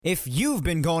If you've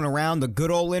been going around the good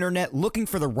old internet looking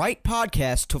for the right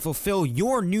podcast to fulfill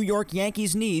your New York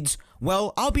Yankees needs,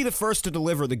 well, I'll be the first to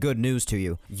deliver the good news to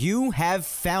you. You have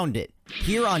found it.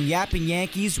 Here on Yappin'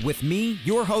 Yankees with me,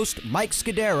 your host, Mike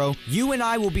Scudero, you and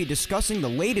I will be discussing the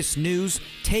latest news,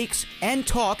 takes, and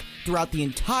talk throughout the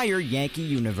entire Yankee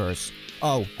universe.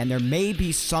 Oh, and there may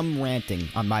be some ranting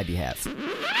on my behalf.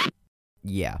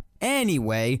 Yeah.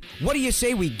 Anyway, what do you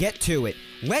say we get to it?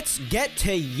 Let's get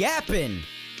to yappin'!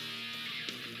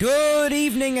 Good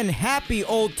evening and happy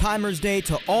Old Timers Day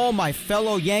to all my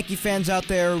fellow Yankee fans out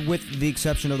there, with the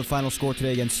exception of the final score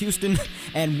today against Houston,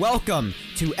 and welcome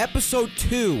to episode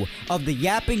 2 of the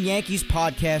Yappin' Yankees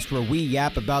podcast, where we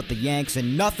yap about the Yanks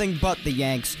and nothing but the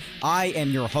Yanks. I am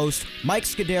your host, Mike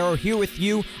Scudero, here with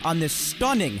you on this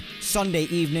stunning Sunday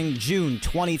evening, June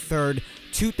 23rd,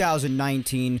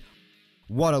 2019.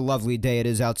 What a lovely day it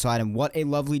is outside, and what a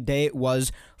lovely day it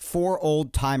was for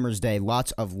Old Timers Day.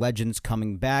 Lots of legends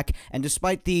coming back, and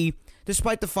despite the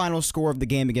final score of the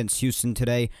game against Houston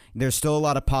today, there's still a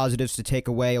lot of positives to take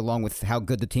away, along with how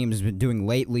good the team has been doing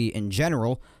lately in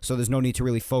general, so there's no need to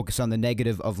really focus on the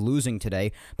negative of losing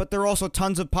today. But there are also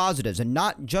tons of positives, and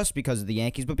not just because of the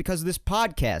Yankees, but because of this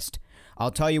podcast.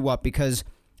 I'll tell you what, because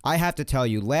I have to tell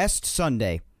you, last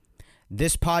Sunday,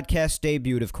 this podcast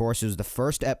debuted, of course. It was the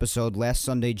first episode last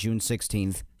Sunday, June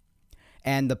 16th,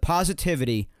 and the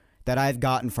positivity that I've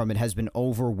gotten from it has been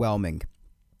overwhelming.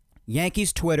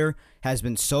 Yankees Twitter has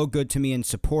been so good to me in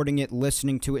supporting it,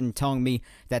 listening to it, and telling me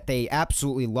that they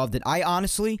absolutely loved it. I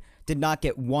honestly did not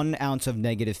get 1 ounce of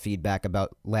negative feedback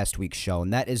about last week's show,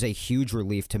 and that is a huge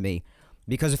relief to me.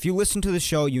 Because if you listen to the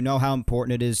show, you know how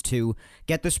important it is to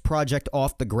get this project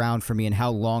off the ground for me and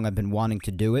how long I've been wanting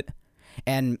to do it,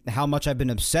 and how much I've been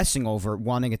obsessing over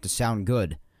wanting it to sound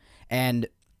good. And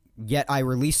yet I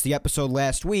released the episode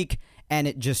last week, and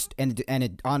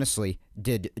it honestly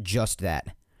did just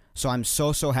that. So I'm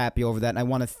so happy over that, and I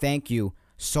want to thank you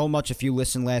so much if you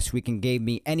listened last week and gave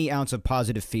me any ounce of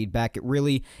positive feedback. It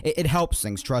really helps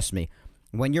things, trust me.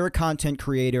 When you're a content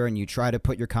creator and you try to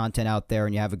put your content out there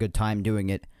and you have a good time doing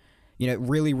it, you know, it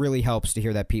really helps to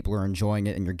hear that people are enjoying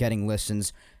it and you're getting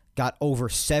listens. Got over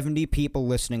 70 people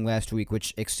listening last week,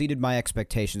 which exceeded my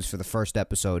expectations for the first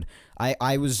episode.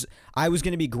 I was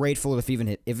going to be grateful if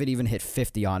it even hit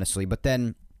 50, honestly. But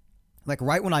then, like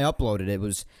right when I uploaded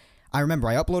it, I remember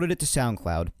I uploaded it to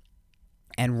SoundCloud,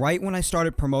 and right when I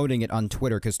started promoting it on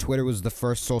Twitter, because Twitter was the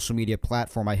first social media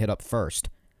platform I hit up first,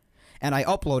 and I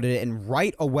uploaded it, and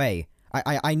right away,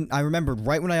 I remembered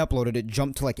right when I uploaded it,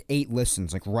 jumped to like 8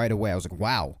 listens, like right away. I was like,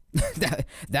 wow,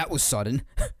 that was sudden.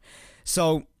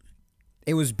 So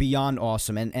it was beyond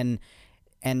awesome, and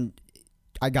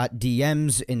I got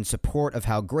DMs in support of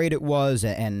how great it was,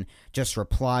 and just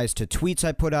replies to tweets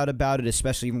I put out about it,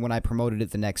 especially even when I promoted it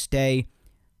the next day,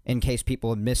 in case people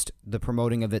had missed the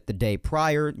promoting of it the day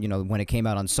prior, you know, when it came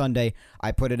out on Sunday.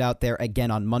 I put it out there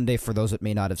again on Monday for those that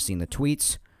may not have seen the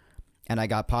tweets, and I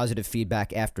got positive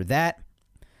feedback after that.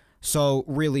 So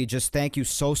really, just thank you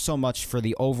so much for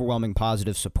the overwhelming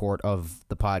positive support of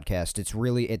the podcast.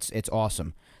 It's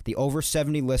awesome. The over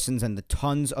 70 listens and the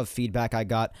tons of feedback I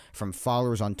got from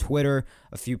followers on Twitter,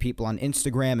 a few people on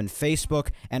Instagram and Facebook,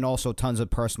 and also tons of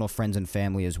personal friends and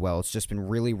family as well. It's just been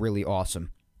really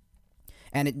awesome.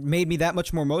 And it made me that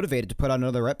much more motivated to put out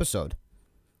another episode.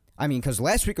 I mean, because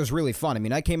last week was really fun. I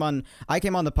mean, I came on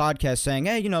the podcast saying,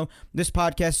 hey, you know, this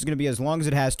podcast is going to be as long as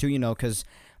it has to, you know, because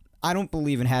I don't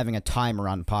believe in having a timer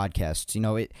on podcasts. You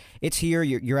know, it's here.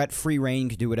 You're at free reign. You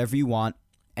can do whatever you want.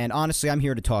 And honestly, I'm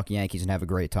here to talk Yankees and have a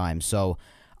great time. So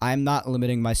I'm not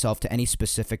limiting myself to any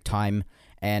specific time.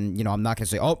 And, you know, I'm not going to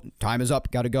say, oh, time is up,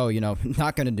 got to go. You know,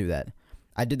 not going to do that.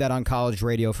 I did that on college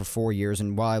radio for 4 years.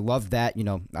 And while I loved that, you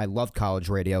know, I loved college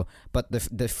radio. But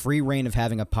the free reign of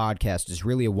having a podcast is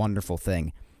really a wonderful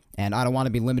thing. And I don't want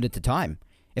to be limited to time.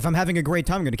 If I'm having a great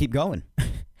time, I'm going to keep going.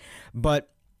 But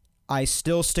I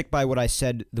still stick by what I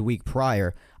said the week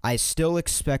prior. I still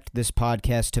expect this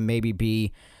podcast to maybe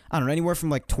be, I don't know, anywhere from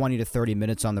like 20 to 30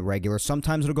 minutes on the regular.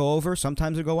 Sometimes it'll go over,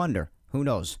 sometimes it'll go under. Who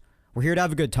knows? We're here to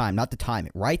have a good time, not to time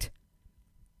it, right?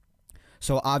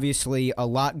 So obviously a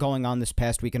lot going on this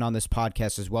past week and on this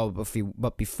podcast as well.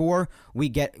 But before we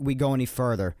go any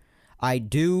further, I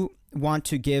do want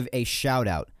to give a shout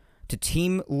out to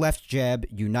Team Left Jab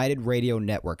United Radio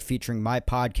Network, featuring my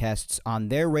podcasts on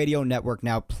their radio network.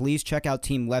 Now, please check out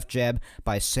Team Left Jab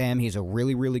by Sam. He's a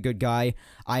really good guy.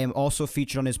 I am also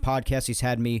featured on his podcast. He's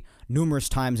had me numerous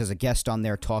times as a guest on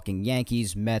there talking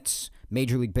Yankees, Mets,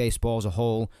 Major League Baseball as a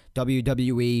whole,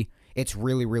 WWE. It's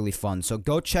really fun. So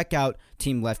go check out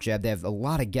Team Left Jab. They have a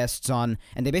lot of guests on,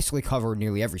 and they basically cover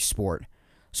nearly every sport.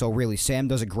 So really, Sam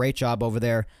does a great job over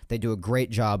there. They do a great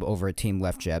job over at Team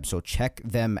Left Jab, so check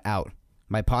them out.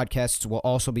 My podcasts will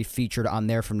also be featured on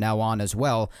there from now on as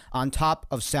well, on top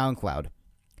of SoundCloud.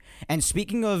 And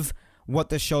speaking of what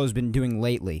the show has been doing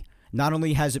lately, not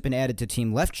only has it been added to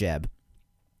Team Left Jab,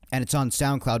 and it's on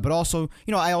SoundCloud, but also,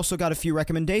 I also got a few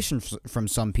recommendations from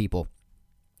some people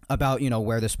about,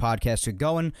 where this podcast could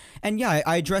go. And yeah,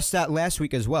 I addressed that last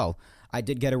week as well. I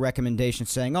did get a recommendation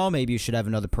saying, oh, maybe you should have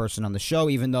another person on the show,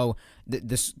 even though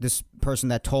this person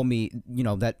that told me,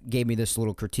 that gave me this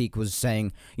little critique was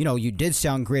saying, you did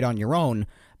sound great on your own,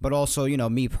 but also,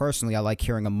 me personally, I like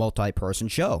hearing a multi-person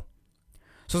show.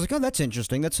 So I was like, oh, that's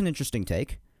interesting. That's an interesting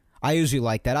take. I usually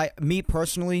like that. Me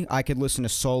personally, I could listen to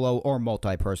solo or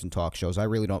multi-person talk shows. I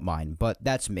really don't mind, but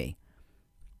that's me.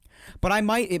 But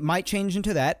it might change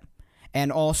into that.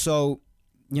 And also,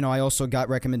 I also got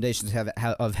recommendations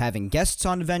of having guests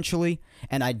on eventually,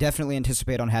 and I definitely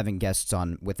anticipate on having guests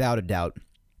on without a doubt.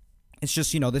 It's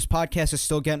just, this podcast is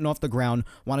still getting off the ground.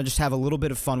 Want to just have a little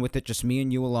bit of fun with it, just me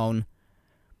and you alone,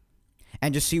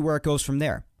 and just see where it goes from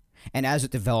there. And as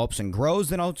it develops and grows,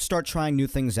 then I'll start trying new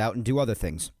things out and do other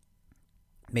things.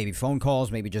 Maybe phone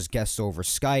calls, maybe just guests over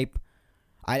Skype.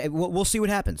 We'll see what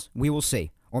happens. We will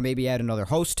see. Or maybe add another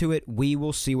host to it. We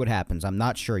will see what happens. I'm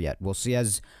not sure yet. We'll see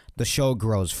as the show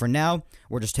grows. For now,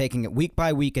 we're just taking it week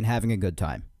by week and having a good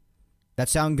time. That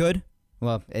sound good?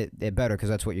 Well, it better, because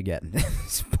that's what you're getting.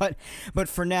 But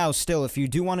for now, still, if you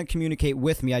do want to communicate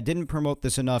with me, I didn't promote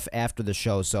this enough after the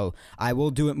show, so I will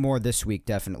do it more this week,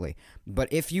 definitely.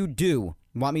 But if you do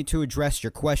want me to address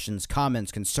your questions,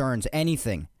 comments, concerns,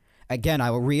 anything, again,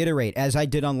 I will reiterate, as I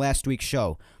did on last week's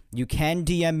show, you can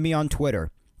DM me on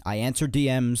Twitter. I answer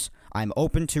DMs. I'm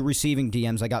open to receiving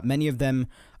DMs. I got many of them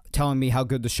telling me how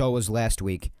good the show was last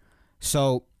week.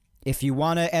 So if you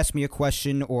want to ask me a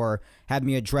question or have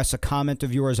me address a comment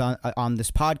of yours on this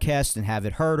podcast and have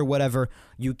it heard or whatever,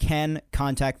 you can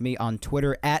contact me on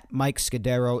Twitter at Mike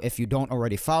Scudero. If you don't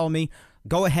already follow me,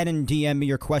 go ahead and DM me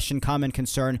your question, comment,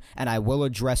 concern, and I will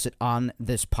address it on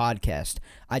this podcast.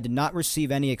 I did not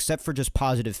receive any except for just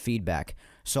positive feedback,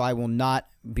 so I will not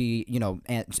be,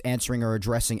 answering or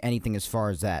addressing anything as far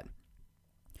as that.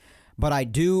 But I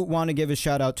do want to give a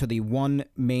shout out to the one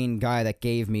main guy that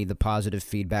gave me the positive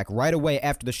feedback right away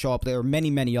after the show. There are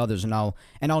many, many others, and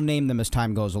I'll name them as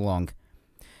time goes along.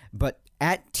 But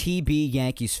at TB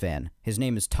Yankees fan, his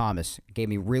name is Thomas, gave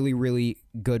me really, really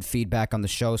good feedback on the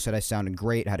show, said I sounded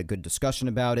great, had a good discussion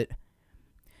about it.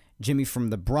 Jimmy from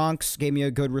the Bronx gave me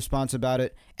a good response about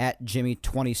it, at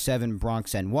Jimmy27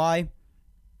 Bronx NY.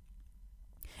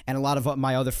 And a lot of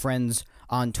my other friends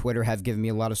on Twitter have given me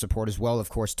a lot of support as well. Of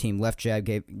course, Team Left Jab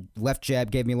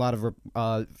gave me a lot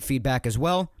of feedback as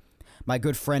well. My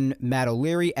good friend Matt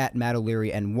O'Leary at Matt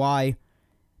O'Leary NY.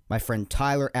 My friend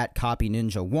Tyler at Copy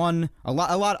Ninja 1. A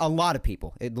lot of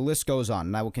people. The list goes on,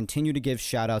 and I will continue to give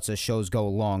shout-outs as shows go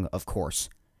along, of course.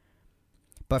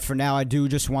 But for now, I do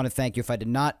just want to thank you. If I did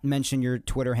not mention your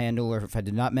Twitter handle or if I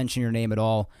did not mention your name at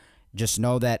all, just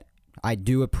know that I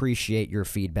do appreciate your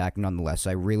feedback nonetheless.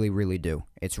 I really, really do.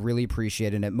 It's really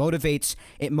appreciated, and it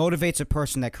motivates a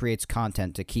person that creates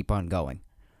content to keep on going.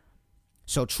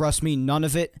 So trust me, none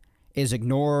of it is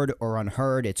ignored or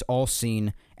unheard. It's all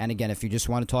seen. And again, if you just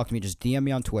want to talk to me, just DM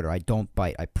me on Twitter. I don't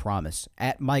bite, I promise.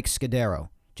 At Mike Scudero.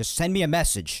 Just send me a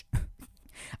message.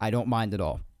 I don't mind at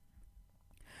all.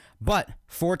 But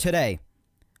for today,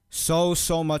 so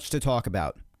much to talk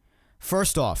about.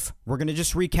 First off, we're going to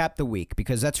just recap the week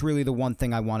because that's really the one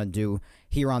thing I want to do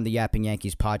here on the Yapping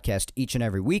Yankees podcast each and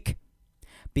every week,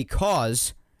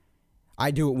 because I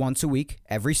do it once a week,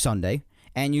 every Sunday,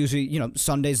 and usually,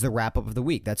 Sunday's the wrap-up of the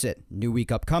week. That's it. New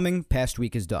week upcoming, past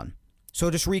week is done.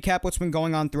 So just recap what's been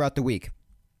going on throughout the week.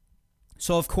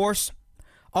 So, of course,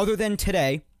 other than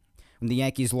today, when the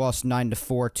Yankees lost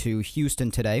 9-4 to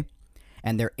Houston today,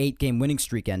 and their 8-game winning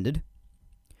streak ended,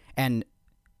 and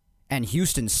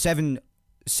Houston's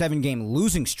seven-game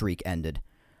losing streak ended.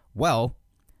 Well,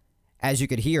 as you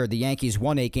could hear, the Yankees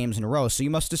won 8 games in a row, so you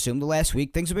must assume the last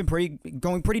week things have been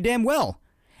going pretty damn well.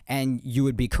 And you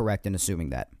would be correct in assuming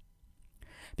that.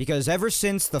 Because ever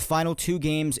since the final 2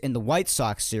 games in the White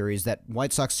Sox series, that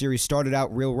White Sox series started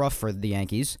out real rough for the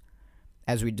Yankees,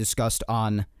 as we discussed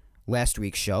on last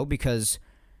week's show, because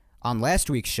on last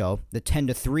week's show, the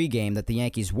 10-3 game that the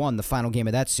Yankees won, the final game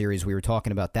of that series, we were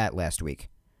talking about that last week.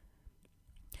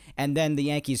 And then the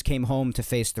Yankees came home to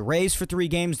face the Rays for 3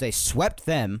 games. They swept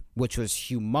them, which was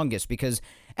humongous, because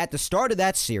at the start of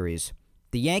that series,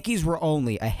 the Yankees were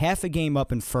only a half a game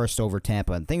up in first over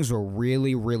Tampa, and things were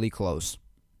really, really close.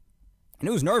 And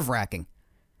it was nerve-wracking.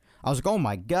 I was like, oh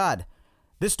my God,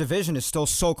 this division is still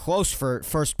so close for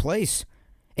first place.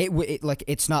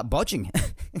 It's not budging.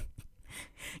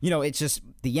 It's just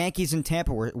the Yankees and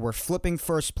Tampa were flipping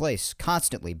first place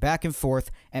constantly, back and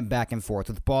forth,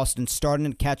 with Boston starting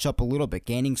to catch up a little bit,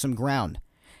 gaining some ground.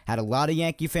 Had a lot of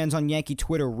Yankee fans on Yankee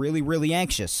Twitter really, really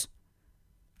anxious.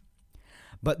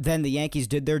 But then the Yankees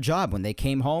did their job. When they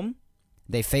came home,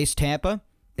 they faced Tampa.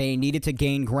 They needed to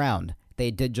gain ground.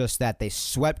 They did just that. They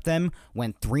swept them,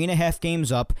 went 3.5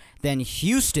 games up. Then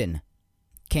Houston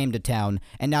came to town.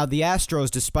 And now the Astros,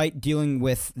 despite dealing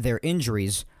with their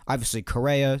injuries, obviously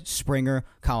Correa, Springer,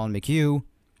 Colin McHugh,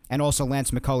 and also Lance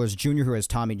McCullers Jr., who has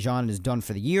Tommy John and is done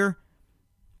for the year,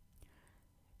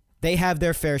 they have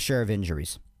their fair share of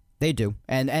injuries. They do.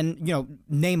 And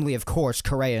namely, of course,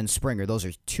 Correa and Springer. Those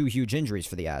are 2 huge injuries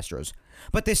for the Astros.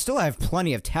 But they still have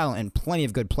plenty of talent and plenty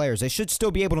of good players. They should still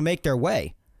be able to make their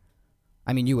way.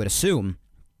 I mean, you would assume.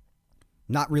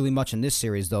 Not really much in this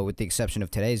series, though, with the exception of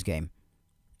today's game.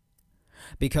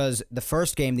 Because the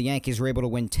first game, the Yankees were able to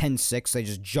win 10-6. They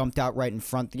just jumped out right in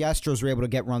front. The Astros were able to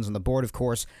get runs on the board, of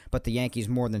course, but the Yankees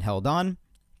more than held on.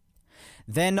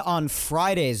 Then on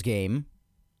Friday's game,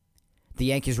 the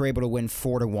Yankees were able to win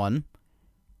 4-1.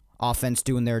 Offense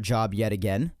doing their job yet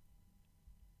again.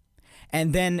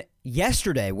 And then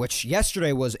yesterday, which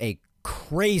yesterday was a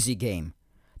crazy game.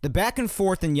 The back and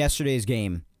forth in yesterday's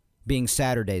game being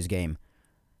Saturday's game.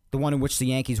 The one in which the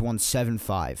Yankees won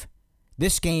 7-5.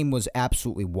 This game was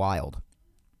absolutely wild.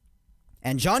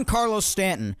 And Giancarlo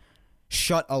Stanton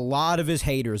shut a lot of his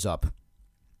haters up.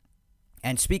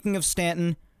 And speaking of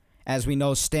Stanton, as we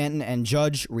know, Stanton and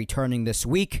Judge returning this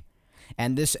week.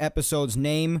 And this episode's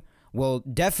name will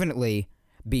definitely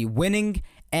be Winning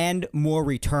and More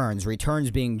Returns.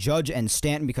 Returns being Judge and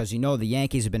Stanton, because the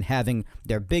Yankees have been having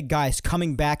their big guys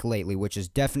coming back lately, which is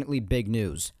definitely big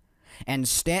news. And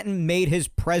Stanton made his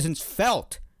presence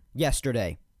felt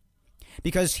yesterday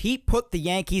because he put the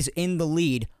Yankees in the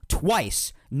lead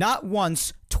twice. Not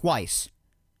once, twice.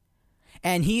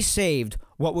 And he saved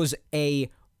what was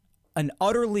an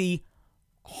utterly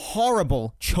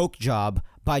horrible choke job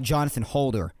by Jonathan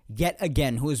Holder, yet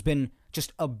again, who has been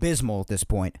just abysmal at this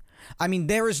point. I mean,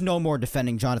 there is no more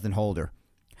defending Jonathan Holder.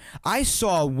 I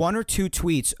saw 1 or 2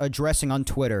 tweets addressing on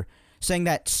Twitter saying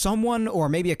that someone or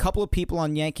maybe a couple of people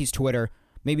on Yankees Twitter,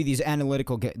 maybe these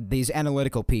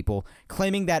analytical people,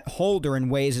 claiming that Holder in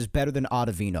ways is better than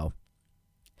Ottavino.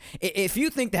 If you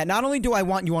think that, not only do I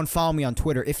want you to unfollow me on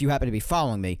Twitter if you happen to be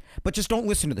following me, but just don't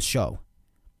listen to the show.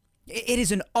 It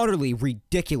is an utterly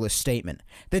ridiculous statement.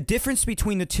 The difference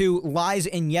between the two lies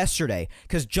in yesterday,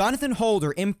 because Jonathan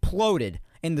Holder imploded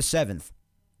in the 7th.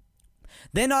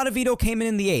 Then Ottavino came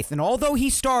in the 8th, and although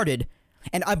he started,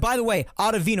 and by the way,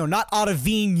 Ottavino, not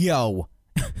Ottavino.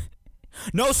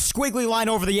 No squiggly line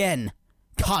over the N.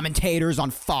 Commentators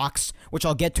on Fox, which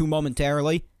I'll get to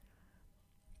momentarily.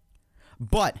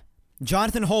 But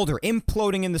Jonathan Holder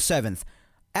imploding in the 7th.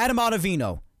 Adam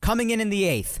Ottavino coming in the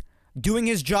 8th. Doing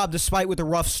his job despite with a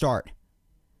rough start.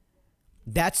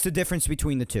 That's the difference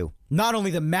between the two. Not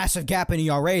only the massive gap in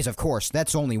ERAs, of course,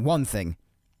 that's only one thing.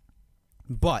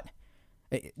 But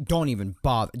don't even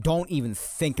bother. Don't even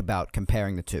think about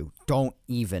comparing the two. Don't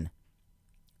even.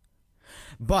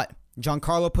 But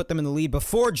Giancarlo put them in the lead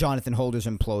before Jonathan Holder's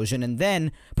implosion, and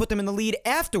then put them in the lead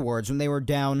afterwards when they were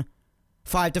down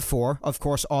 5-4. Of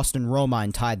course, Austin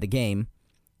Romine tied the game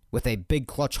with a big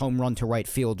clutch home run to right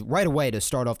field right away to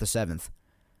start off the 7th.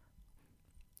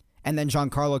 And then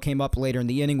Giancarlo came up later in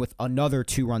the inning with another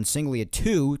 2-run single. He had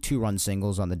 2 2-run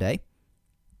singles on the day.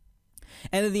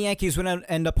 And then the Yankees would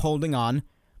end up holding on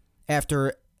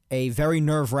after a very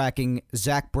nerve-wracking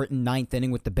Zach Britton 9th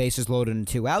inning with the bases loaded and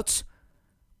 2 outs.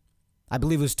 I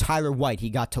believe it was Tyler White he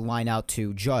got to line out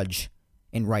to Judge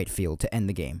in right field to end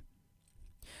the game.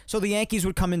 So the Yankees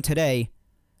would come in today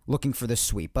looking for this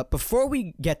sweep. But before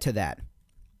we get to that,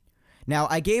 now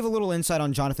I gave a little insight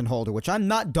on Jonathan Holder, which I'm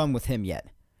not done with him yet,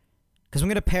 because I'm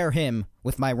going to pair him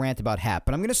with my rant about Happ,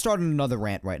 but I'm going to start on another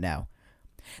rant right now.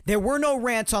 There were no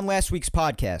rants on last week's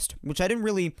podcast, which I didn't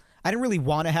really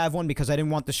want to have one because I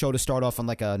didn't want the show to start off on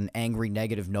like an angry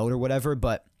negative note or whatever,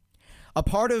 but a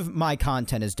part of my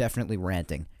content is definitely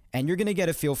ranting, and you're going to get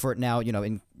a feel for it now,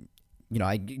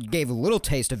 I gave a little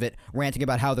taste of it, ranting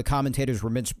about how the commentators were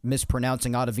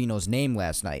mispronouncing Ottavino's name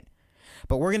last night.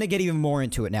 But we're going to get even more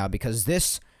into it now because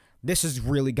this has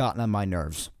really gotten on my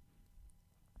nerves.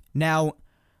 Now,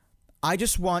 I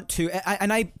just want to,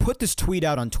 and I put this tweet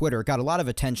out on Twitter. It got a lot of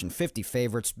attention, 50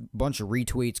 favorites, bunch of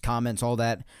retweets, comments, all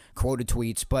that, quoted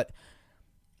tweets. But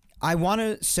I want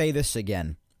to say this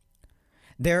again.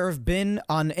 There have been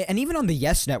and even on the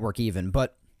Yes Network even,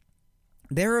 but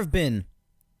there have been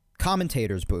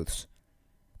commentators' booths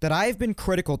that I've been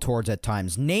critical towards at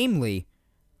times, namely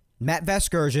Matt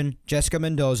Vasgersian, Jessica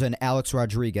Mendoza, and Alex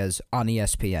Rodriguez on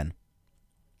ESPN.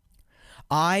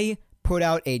 I put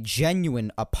out a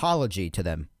genuine apology to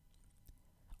them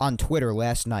on Twitter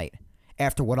last night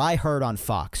after what I heard on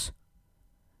Fox.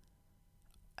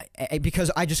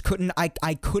 Because I just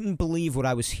couldn't believe what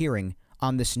I was hearing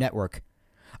on this network.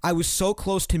 I was so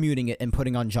close to muting it and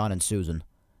putting on John and Susan.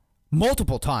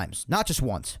 Multiple times, not just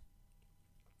once.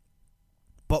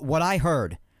 But what I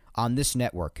heard on this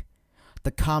network,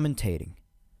 the commentating,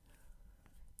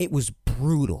 it was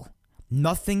brutal.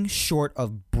 Nothing short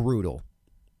of brutal.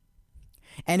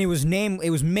 And it was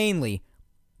mainly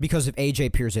because of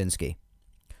AJ Pierzynski,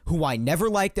 who I never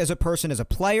liked as a person, as a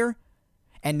player,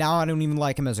 and now I don't even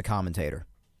like him as a commentator.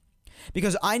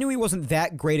 Because I knew he wasn't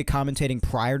that great at commentating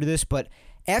prior to this, but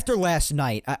after last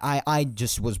night, I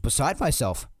just was beside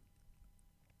myself.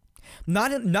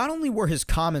 Not only were his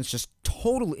comments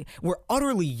were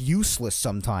utterly useless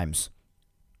sometimes,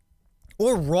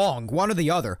 or wrong, one or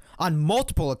the other, on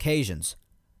multiple occasions.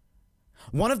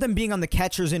 One of them being on the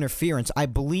catcher's interference. I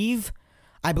believe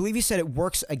he said it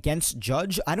works against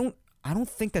Judge. I don't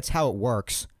think that's how it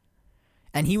works.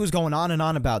 And he was going on and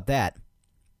on about that.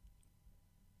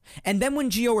 And then when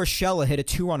Gio Urshela hit a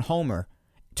 2-run homer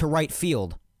to right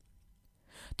field,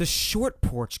 the short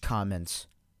porch comments.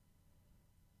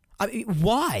 I mean,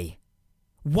 why?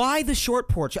 Why the short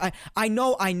porch? I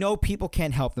know people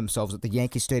can't help themselves at the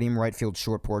Yankee Stadium right field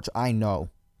short porch. I know.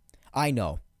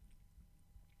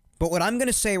 But what I'm going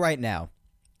to say right now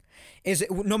is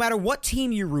no matter what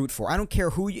team you root for, I don't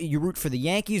care who you root for, the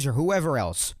Yankees or whoever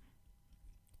else,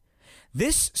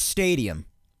 this stadium,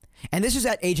 and this is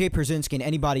at AJ Pierzynski and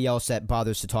anybody else that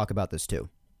bothers to talk about this too.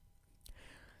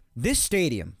 This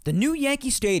stadium, the new Yankee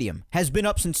Stadium, has been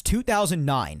up since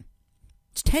 2009.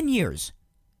 It's 10 years.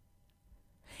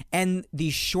 And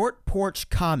the short porch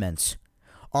comments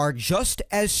are just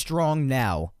as strong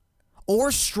now,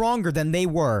 or stronger than they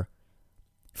were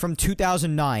from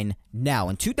 2009 now.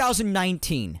 In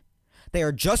 2019, they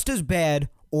are just as bad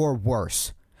or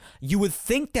worse. You would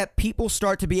think that people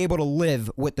start to be able to live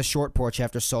with the short porch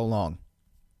after so long.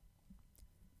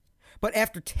 But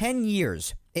after 10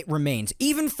 years, it remains.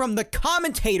 Even from the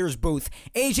commentator's booth,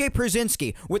 AJ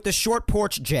Pierzynski with the short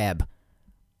porch jab.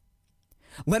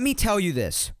 Let me tell you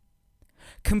this.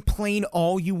 Complain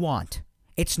all you want.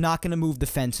 It's not going to move the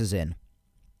fences in.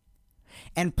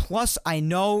 And plus, I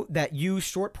know that you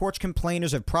short porch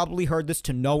complainers have probably heard this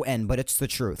to no end, but it's the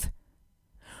truth.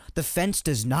 The fence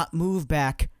does not move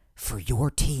back for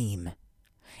your team.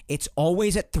 It's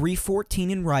always at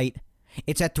 314 and right.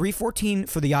 It's at 314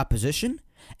 for the opposition,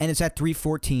 and it's at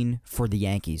 314 for the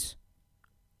Yankees.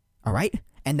 All right?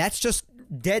 And that's just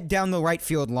dead down the right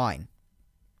field line.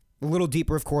 A little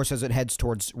deeper, of course, as it heads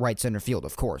towards right center field,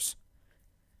 of course.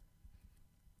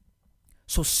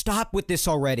 So stop with this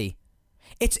already.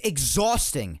 It's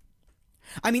exhausting.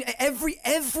 I mean,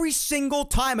 every single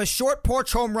time a short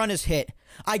porch home run is hit,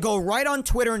 I go right on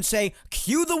Twitter and say,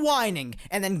 cue the whining.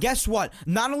 And then guess what?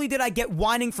 Not only did I get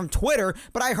whining from Twitter,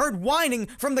 but I heard whining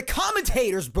from the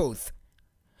commentator's booth.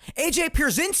 AJ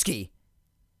Pierzynski,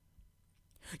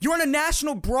 you're on a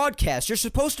national broadcast. You're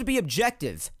supposed to be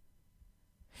objective.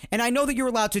 And I know that you're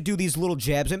allowed to do these little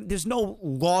jabs. I mean, there's no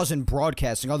laws in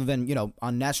broadcasting other than,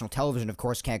 on national television, of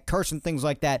course, can't curse and things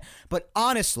like that. But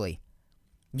honestly,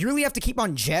 you really have to keep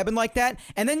on jabbing like that?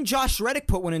 And then Josh Reddick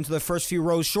put one into the first few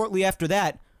rows shortly after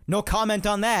that. No comment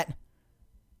on that.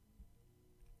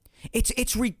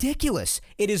 It's ridiculous.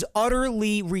 It is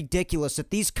utterly ridiculous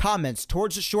that these comments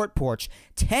towards the short porch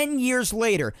 10 years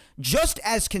later, just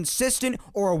as consistent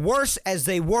or worse as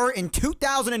they were in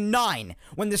 2009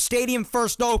 when the stadium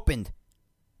first opened.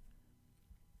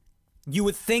 You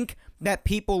would think that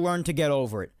people learned to get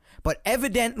over it, but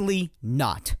evidently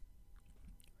not.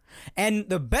 And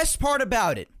the best part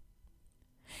about it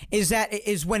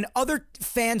is when other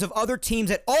fans of other teams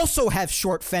that also have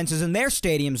short fences in their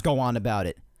stadiums go on about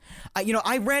it.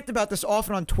 I rant about this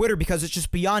often on Twitter because it's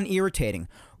just beyond irritating.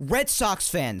 Red Sox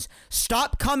fans,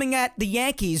 stop coming at the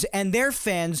Yankees and their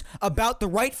fans about the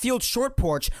right field short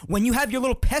porch when you have your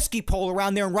little pesky pole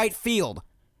around there in right field.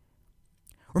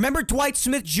 Remember Dwight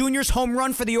Smith Jr.'s home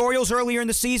run for the Orioles earlier in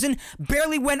the season?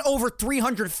 Barely went over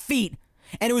 300 feet,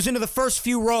 and it was into the first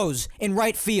few rows in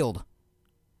right field.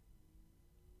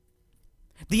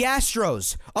 The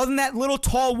Astros, other than that little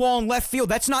tall wall in left field,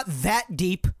 that's not that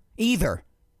deep either.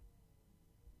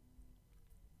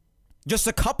 Just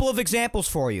a couple of examples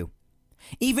for you.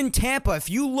 Even Tampa, if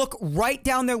you look right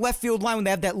down their left field line when they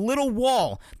have that little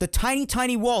wall, the tiny,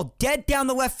 tiny wall, dead down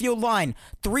the left field line,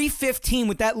 315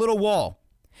 with that little wall.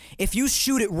 If you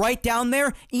shoot it right down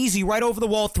there, easy, right over the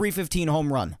wall, 315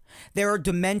 home run. There are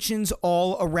dimensions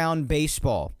all around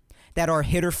baseball that are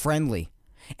hitter-friendly.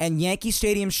 And Yankee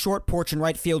Stadium's short porch in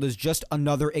right field is just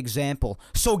another example.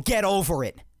 So get over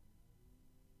it.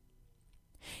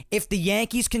 If the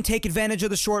Yankees can take advantage of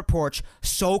the short porch,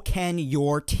 so can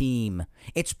your team.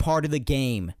 It's part of the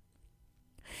game.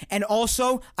 And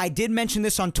also, I did mention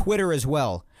this on Twitter as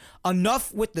well.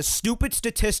 Enough with the stupid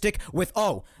statistic with,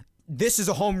 this is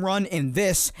a home run in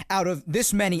this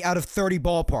many out of 30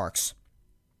 ballparks.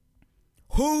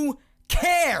 Who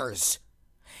cares?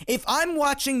 If I'm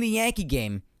watching the Yankee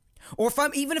game, or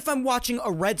if I'm watching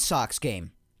a Red Sox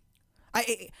game,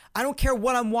 I don't care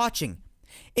what I'm watching.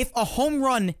 If a home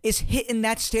run is hit in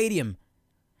that stadium,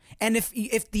 and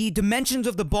if the dimensions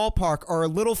of the ballpark are a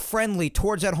little friendly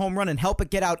towards that home run and help it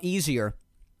get out easier,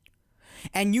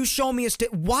 and you show me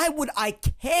why would I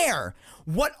care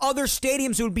what other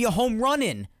stadiums it would be a home run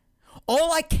in?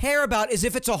 All I care about is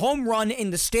if it's a home run in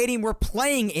the stadium we're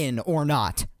playing in or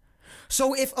not.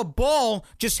 So if a ball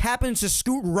just happens to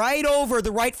scoot right over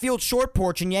the right field short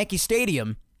porch in Yankee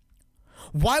Stadium,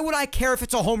 why would I care if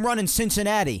it's a home run in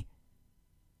Cincinnati?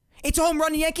 It's a home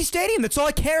run in Yankee Stadium. That's all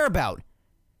I care about.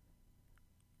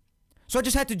 So I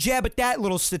just had to jab at that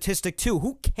little statistic too.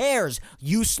 Who cares?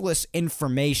 Useless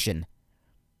information.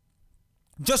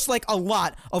 Just like a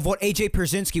lot of what AJ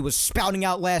Pierzynski was spouting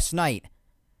out last night.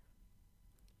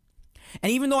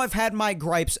 And even though I've had my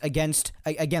gripes against,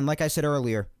 again, like I said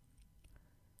earlier,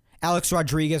 Alex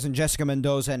Rodriguez and Jessica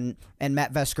Mendoza and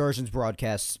Matt Vasgersian's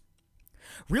broadcasts,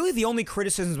 really the only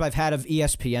criticisms I've had of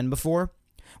ESPN before,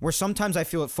 where sometimes I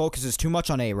feel it focuses too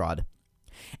much on A-Rod.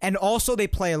 And also they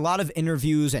play a lot of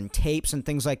interviews and tapes and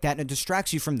things like that, and it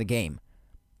distracts you from the game.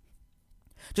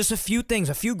 Just a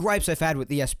few gripes I've had with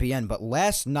ESPN, but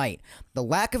last night, the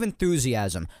lack of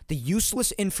enthusiasm, the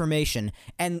useless information,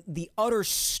 and the utter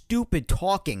stupid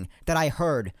talking that I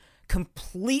heard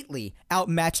completely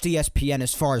outmatched ESPN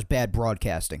as far as bad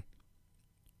broadcasting.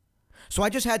 So I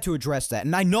just had to address that,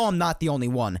 and I know I'm not the only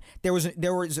one. There was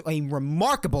a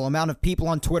remarkable amount of people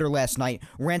on Twitter last night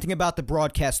ranting about the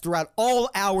broadcast throughout all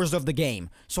hours of the game.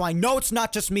 So I know it's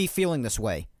not just me feeling this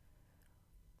way.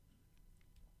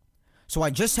 So I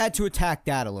just had to attack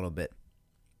that a little bit.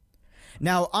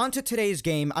 Now, on to today's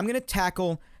game. I'm going to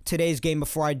tackle today's game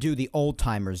before I do the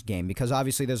old-timers game, because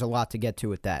obviously there's a lot to get to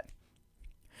with that.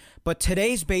 But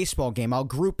today's baseball game, I'll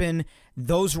group in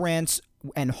those rants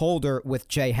and Holder with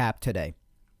J-Hap today.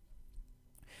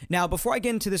 Now, before I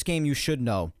get into this game, you should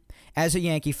know, as a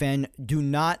Yankee fan, do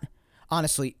not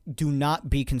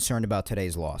be concerned about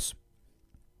today's loss.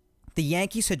 The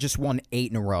Yankees had just won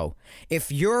 8 in a row.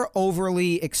 If you're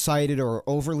overly excited or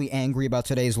overly angry about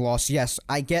today's loss, yes,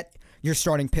 I get your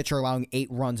starting pitcher allowing 8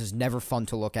 runs is never fun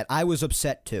to look at. I was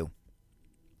upset too.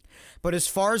 But as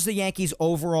far as the Yankees'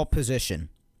 overall position,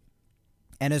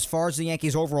 and as far as the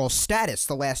Yankees' overall status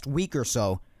the last week or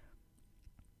so,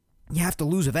 you have to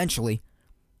lose eventually.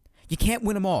 You can't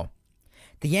win them all.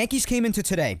 The Yankees came into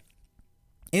today,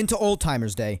 into Old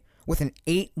Timers Day, with an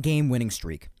 8-game winning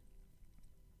streak.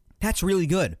 That's really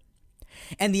good.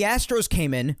 And the Astros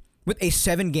came in with a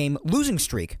 7-game losing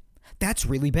streak. That's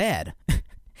really bad.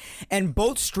 And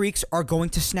both streaks are going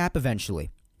to snap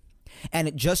eventually. And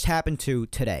it just happened to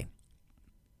today.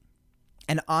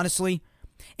 And honestly,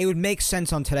 it would make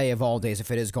sense on today of all days if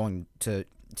it is going to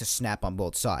snap on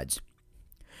both sides.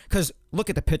 Because look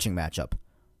at the pitching matchup.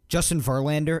 Justin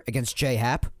Verlander against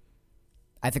J-Hap.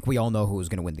 I think we all know who was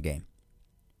going to win the game.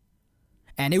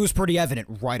 And it was pretty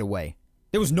evident right away.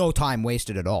 There was no time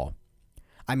wasted at all.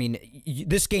 I mean,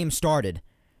 this game started.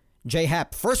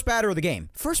 J-Hap, first batter of the game.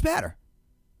 First batter.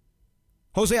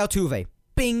 Jose Altuve,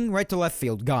 bing, right to left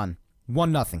field, gone.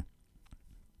 1-0.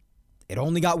 It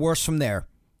only got worse from there.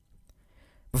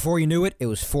 Before you knew it, it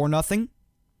was 4-0.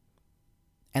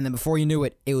 And then before you knew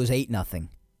it, it was 8-0.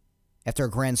 After a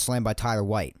grand slam by Tyler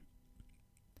White.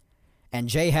 And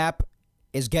J-Hap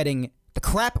is getting the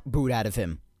crap booed out of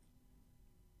him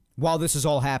while this is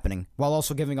all happening, while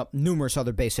also giving up numerous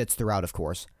other base hits throughout, of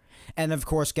course. And, of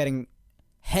course, getting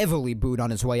heavily booed on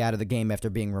his way out of the game after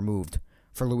being removed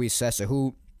for Luis Cessa,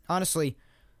 who, honestly,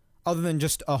 other than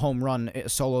just a home run, a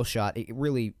solo shot, it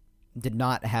really did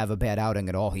not have a bad outing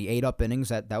at all. He ate up innings.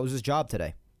 That was his job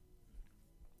today.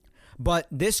 But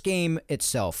this game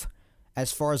itself,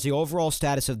 as far as the overall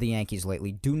status of the Yankees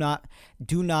lately, do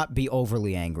not be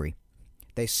overly angry.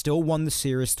 They still won the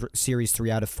series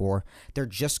 3 out of 4. They're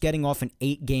just getting off an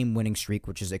 8-game winning streak,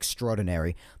 which is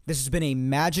extraordinary. This has been a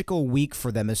magical week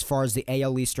for them as far as the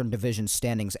AL Eastern Division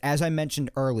standings. As I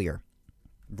mentioned earlier,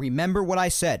 remember what I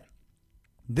said.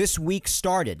 This week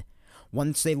started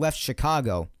once they left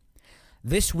Chicago.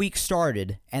 This week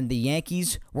started, and the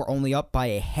Yankees were only up by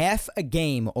a half a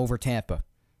game over Tampa.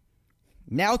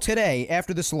 Now today,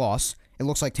 after this loss, it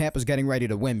looks like Tampa's getting ready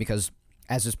to win because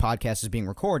as this podcast is being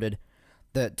recorded,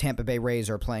 the Tampa Bay Rays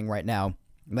are playing right now.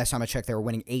 Last time I checked, they were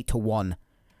winning 8-1.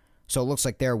 So it looks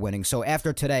like they're winning. So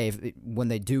after today, when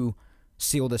they do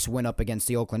seal this win up against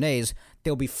the Oakland A's,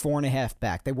 they'll be 4.5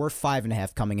 back. They were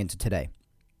 5.5 coming into today.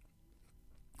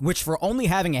 Which, for only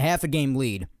having a half a game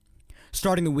lead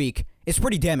starting the week, is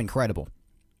pretty damn incredible.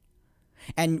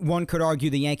 And one could argue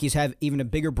the Yankees have even a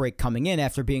bigger break coming in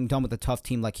after being done with a tough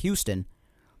team like Houston,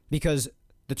 because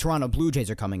the Toronto Blue Jays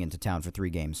are coming into town for 3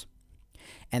 games.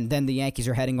 And then the Yankees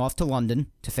are heading off to London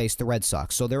to face the Red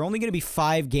Sox. So there are only going to be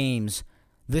 5 games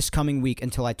this coming week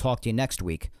until I talk to you next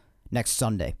week, next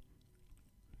Sunday.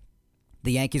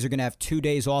 The Yankees are going to have 2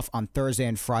 days off on Thursday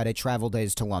and Friday, travel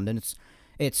days to London.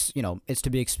 It's to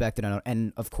be expected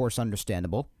and of course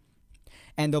understandable.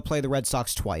 And they'll play the Red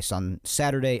Sox twice on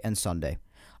Saturday and Sunday.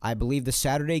 I believe the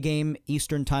Saturday game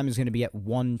Eastern time is going to be at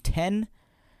 1:10.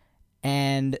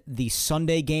 And the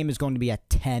Sunday game is going to be at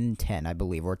 10:10, I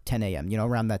believe, or 10 a.m.,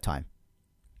 around that time.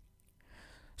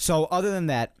 So other than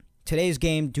that, today's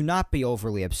game, do not be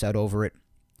overly upset over it.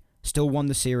 Still won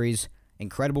the series.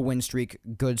 Incredible win streak.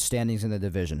 Good standings in the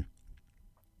division.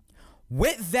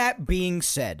 With that being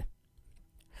said,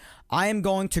 I am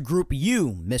going to group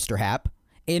you, Mr. Happ,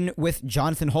 in with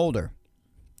Jonathan Holder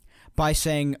by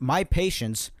saying my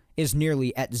patience is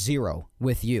nearly at 0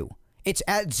 with you. It's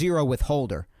at 0 with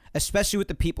Holder. Especially with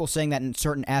the people saying that in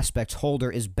certain aspects, Holder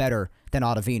is better than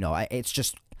Ottavino.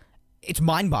 It's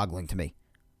mind-boggling to me.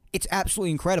 It's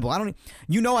absolutely incredible.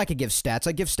 I could give stats.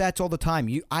 I give stats all the time.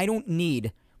 I don't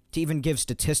need to even give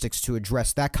statistics to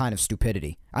address that kind of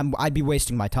stupidity. I'd be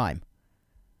wasting my time.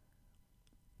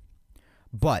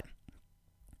 But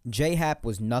J-Happ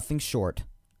was nothing short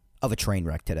of a train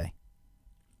wreck today.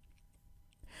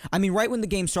 I mean, right when the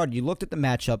game started, you looked at the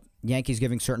matchup, Yankees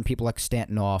giving certain people like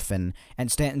Stanton off, and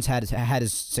Stanton's had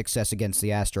his success against the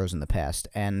Astros in the past.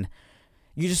 And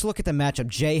you just look at the matchup,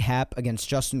 J-Happ against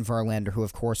Justin Verlander, who,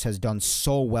 of course, has done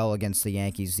so well against the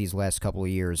Yankees these last couple of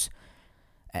years.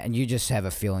 And you just have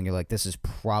a feeling, you're like, this is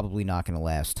probably not going to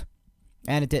last.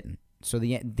 And it didn't. So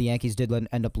the Yankees did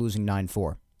end up losing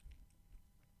 9-4.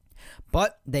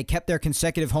 But they kept their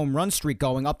consecutive home run streak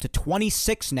going up to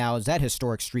 26 now as that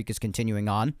historic streak is continuing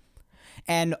on.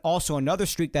 And also another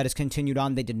streak that has continued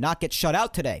on, they did not get shut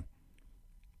out today.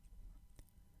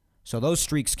 So those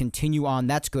streaks continue on.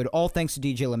 That's good. All thanks to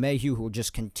DJ LeMahieu, who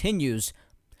just continues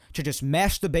to just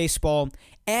mash the baseball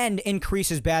and increase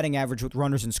his batting average with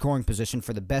runners in scoring position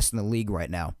for the best in the league right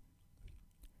now.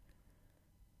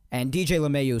 And DJ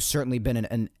LeMahieu has certainly been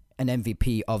an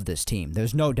MVP of this team.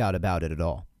 There's no doubt about it at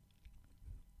all.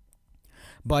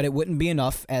 But it wouldn't be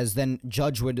enough, as then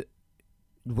Judge would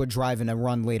drive in a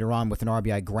run later on with an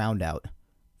RBI ground out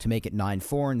to make it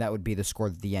 9-4, and that would be the score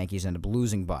that the Yankees end up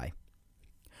losing by.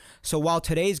 So while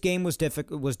today's game was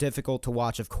difficult to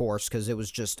watch, of course, because it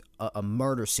was just a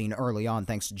murder scene early on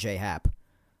thanks to J-Happ,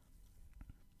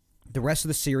 the rest of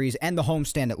the series and the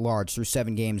homestand at large through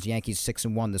 7 games, Yankees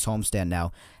 6-1 this homestand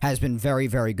now, has been very,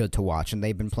 very good to watch, and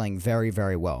they've been playing very,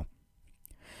 very well.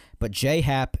 But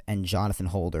J-Happ and Jonathan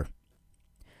Holder.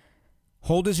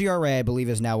 Holder's ERA, I believe,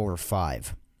 is now over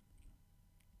 5.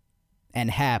 And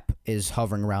Happ is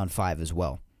hovering around 5 as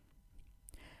well.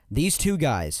 These two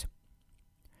guys,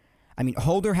 I mean,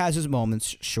 Holder has his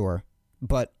moments, sure,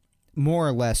 but more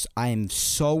or less, I am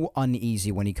so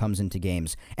uneasy when he comes into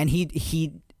games. And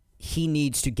he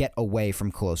needs to get away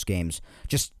from close games.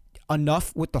 Just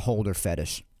enough with the Holder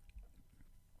fetish.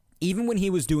 Even when he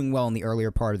was doing well in the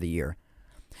earlier part of the year,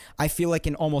 I feel like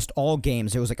in almost all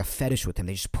games, there was like a fetish with him.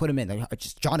 They just put him in.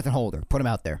 Just Jonathan Holder, put him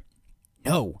out there.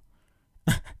 No.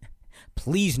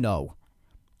 Please no.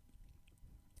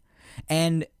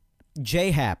 And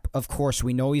J-Happ, of course,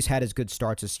 we know he's had his good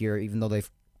starts this year, even though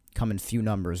they've come in few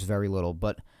numbers, very little.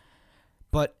 But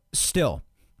still,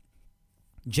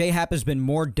 J-Happ has been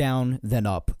more down than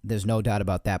up. There's no doubt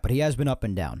about that. But he has been up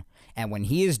and down. And when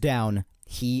he is down,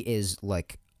 he is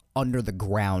like under the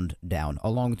ground down,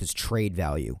 along with his trade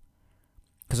value.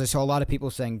 Because I saw a lot of people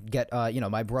saying,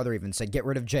 my brother even said, get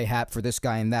rid of J-Happ for this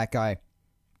guy and that guy.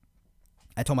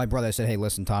 I told my brother, I said, hey,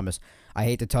 listen, Thomas, I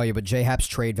hate to tell you, but J-Happ's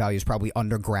trade value is probably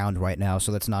underground right now,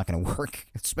 so that's not going to work,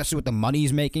 especially with the money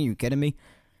he's making. You kidding me?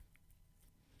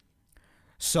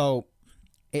 So,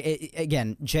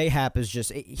 again, J-Happ is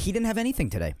just, he didn't have anything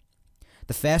today.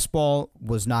 The fastball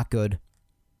was not good.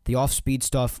 The off-speed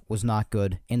stuff was not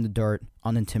good. In the dirt,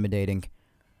 unintimidating.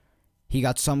 He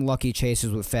got some lucky chases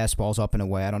with fastballs up and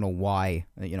away. I don't know why,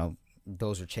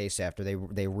 those are chased after.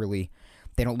 They really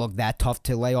They don't look that tough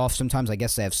to lay off sometimes. I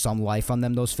guess they have some life on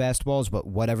them, those fastballs, but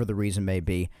whatever the reason may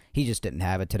be, he just didn't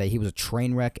have it today. He was a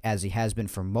train wreck, as he has been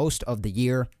for most of the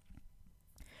year.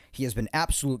 He has been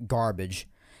absolute garbage.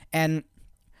 And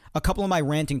a couple of my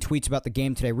ranting tweets about the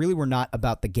game today really were not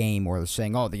about the game or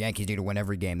saying, oh, the Yankees need to win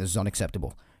every game. This is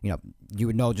unacceptable. You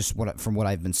would know just from what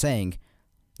I've been saying,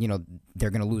 they're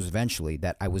going to lose eventually,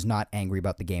 that I was not angry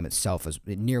about the game itself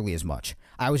nearly as much.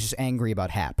 I was just angry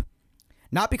about Happ.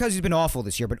 Not because he's been awful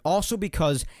this year, but also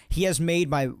because he has made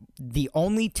the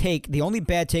only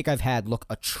bad take I've had look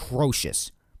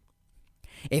atrocious.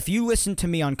 If you listen to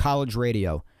me on college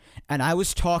radio, and I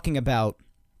was talking about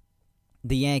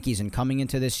the Yankees and coming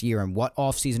into this year and what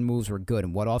offseason moves were good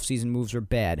and what offseason moves were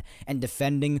bad, and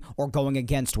defending or going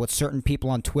against what certain people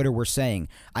on Twitter were saying,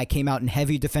 I came out in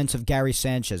heavy defense of Gary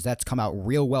Sanchez. That's come out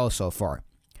real well so far.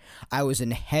 I was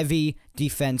in heavy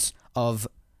defense of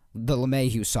the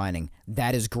LeMahieu signing.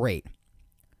 That is great.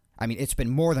 I mean, it's been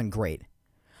more than great.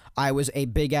 I was a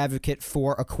big advocate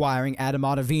for acquiring Adam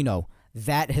Ottavino.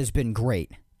 That has been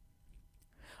great.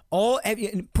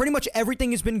 Pretty much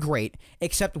everything has been great,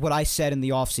 except what I said in the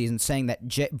offseason, saying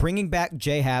that bringing back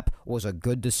J-Happ was a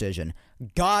good decision.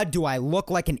 God, do I look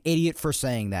like an idiot for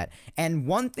saying that. And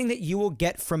one thing that you will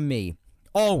get from me,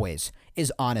 always,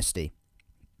 is honesty.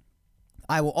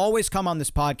 I will always come on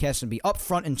this podcast and be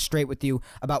upfront and straight with you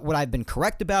about what I've been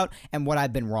correct about and what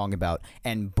I've been wrong about.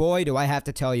 And boy, do I have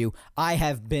to tell you, I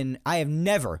have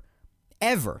never,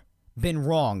 ever been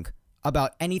wrong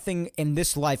about anything in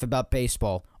this life about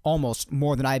baseball, almost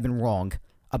more than I've been wrong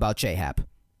about J-Happ.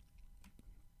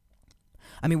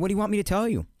 I mean, what do you want me to tell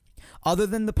you? Other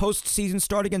than the postseason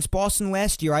start against Boston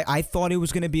last year, I thought it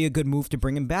was going to be a good move to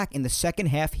bring him back. In the second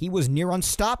half, he was near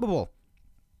unstoppable.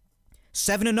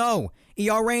 7-0,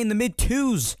 ERA in the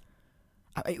mid-twos.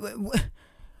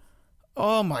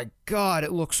 Oh my God,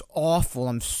 it looks awful.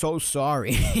 I'm so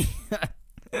sorry.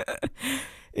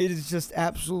 It is just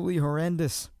absolutely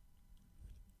horrendous.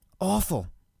 Awful.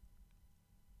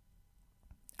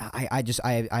 I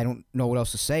don't know what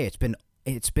else to say.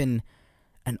 It's been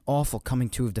an awful coming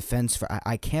to of defense for.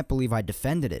 I can't believe I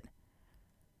defended it.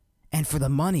 And for the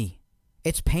money,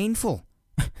 it's painful.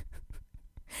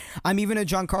 I'm even a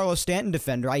Giancarlo Stanton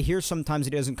defender. I hear sometimes he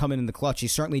doesn't come in the clutch. He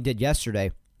certainly did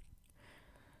yesterday.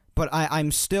 But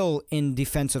I'm still in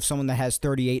defense of someone that has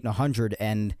 38 and 100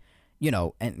 and,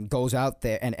 and goes out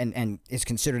there and is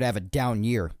considered to have a down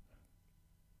year.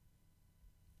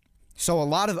 So a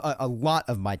lot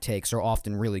of my takes are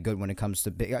often really good when it comes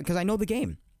to, because I know the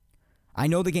game. I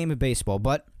know the game of baseball,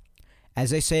 but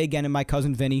as they say again in My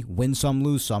Cousin Vinny, win some,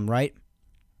 lose some, right?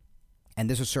 And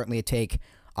this was certainly a take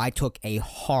I took a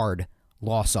hard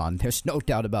loss on. There's no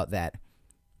doubt about that.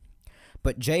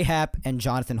 But J-Happ and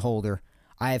Jonathan Holder,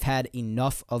 I have had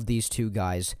enough of these two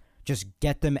guys. Just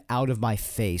get them out of my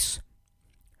face.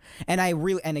 And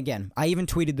again, I even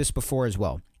tweeted this before as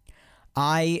well.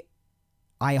 I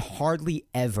hardly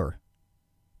ever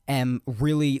am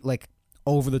really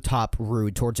over the top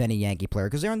rude towards any Yankee player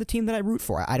because they're on the team that I root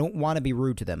for. I don't want to be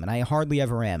rude to them, and I hardly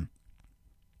ever am.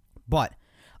 But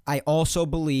I also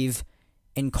believe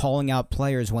in calling out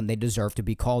players when they deserve to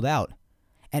be called out.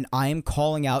 And I am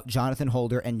calling out Jonathan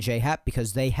Holder and J-Happ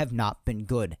because they have not been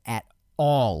good at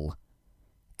all.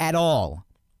 At all.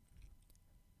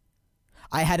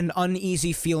 I had an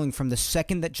uneasy feeling from the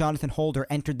second that Jonathan Holder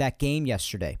entered that game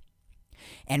yesterday.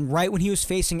 And right when he was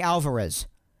facing Alvarez,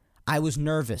 I was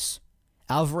nervous.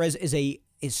 Alvarez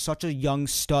is such a young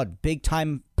stud,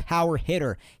 big-time power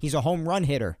hitter. He's a home run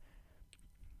hitter.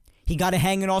 He got a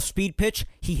hanging off speed pitch.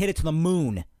 He hit it to the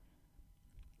moon.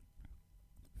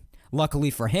 Luckily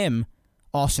for him,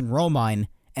 Austin Romine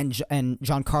and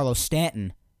Giancarlo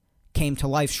Stanton came to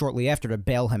life shortly after to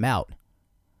bail him out.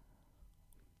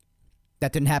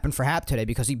 That didn't happen for Happ today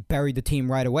because he buried the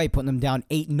team right away, putting them down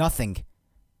 8-0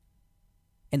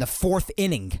 in the fourth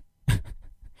inning.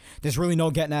 There's really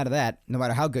no getting out of that, no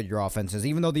matter how good your offense is,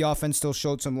 even though the offense still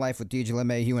showed some life with DJ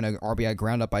LeMahieu and an RBI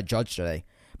ground up by Judge today.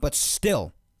 But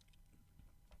still,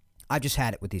 I just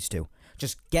had it with these two.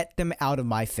 Just get them out of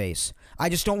my face. I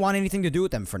just don't want anything to do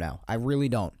with them for now. I really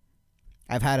don't.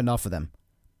 I've had enough of them.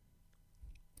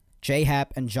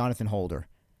 J-Happ and Jonathan Holder.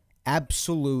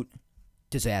 Absolute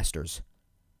disasters.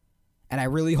 And I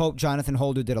really hope Jonathan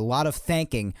Holder did a lot of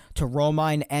thanking to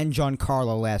Romine and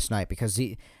Giancarlo last night because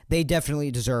they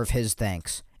definitely deserve his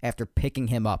thanks after picking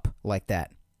him up like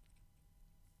that.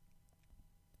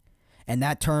 And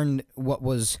that turned what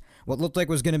looked like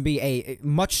was going to be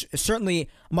certainly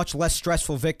much less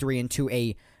stressful victory into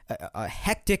a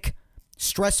hectic,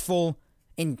 stressful,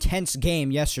 intense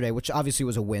game yesterday, which obviously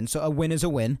was a win. So a win is a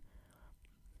win.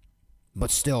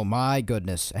 But still, my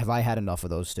goodness, have I had enough of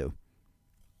those two.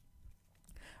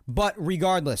 But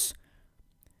regardless,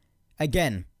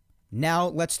 again, now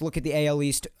let's look at the AL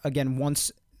East. Again,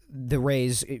 once the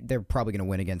Rays, they're probably going to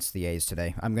win against the A's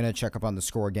today. I'm going to check up on the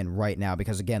score again right now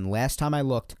because, again, last time I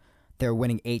looked, they were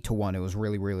winning 8-1. It was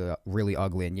really, really, really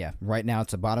ugly. And yeah, right now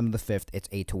it's the bottom of the fifth. It's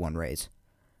 8-1 Rays.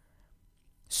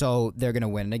 So they're going to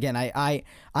win. And again,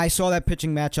 I saw that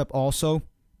pitching matchup also.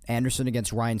 Anderson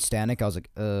against Ryan Stanek. I was like,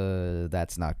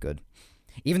 that's not good.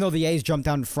 Even though the A's jumped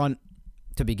down in front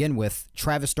to begin with,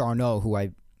 Travis d'Arnaud, who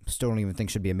I still don't even think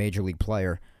should be a major league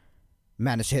player,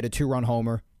 managed to hit a 2-run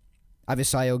homer.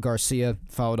 Avisaíl Garcia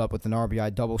followed up with an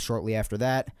RBI double shortly after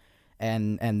that.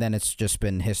 And then it's just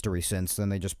been history since. Then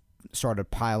they just started to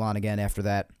pile on again after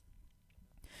that.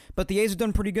 But the A's have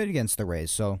done pretty good against the Rays,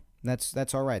 so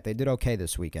that's all right. They did okay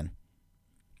this weekend.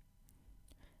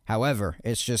 However,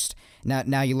 it's just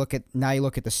now you look at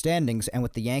the standings, and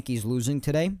with the Yankees losing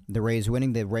today, the Rays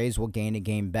winning, the Rays will gain a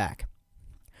game back.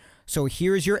 So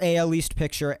here's your AL East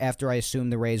picture after I assume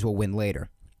the Rays will win later.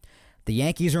 The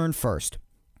Yankees are in first.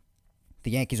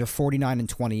 The Yankees are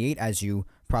 49-28, as you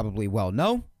probably well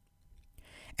know.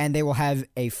 And they will have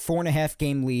a 4.5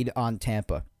 game lead on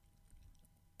Tampa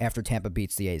after Tampa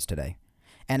beats the A's today.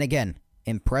 And again,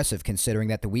 impressive considering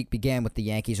that the week began with the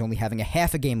Yankees only having a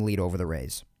half a game lead over the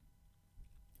Rays.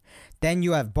 Then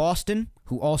you have Boston,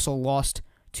 who also lost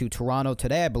to Toronto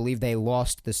today. I believe they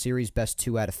lost the series best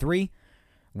 2 out of 3,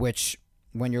 which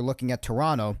when you're looking at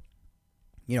Toronto,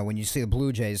 when you see the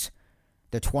Blue Jays,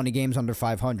 they're 20 games under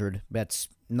 500. That's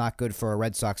not good for a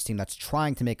Red Sox team that's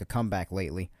trying to make a comeback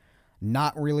lately.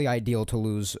 Not really ideal to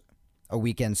lose a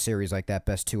weekend series like that,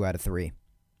 best 2 out of 3.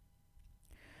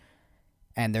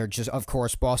 And they're just, of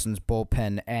course, Boston's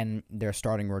bullpen and their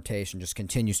starting rotation just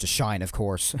continues to shine, of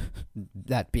course.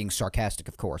 That being sarcastic,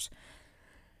 of course.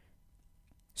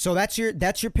 So that's your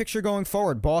picture going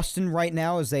forward. Boston right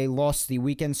now, as they lost the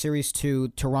weekend series to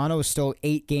Toronto, is still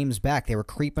 8 games back. They were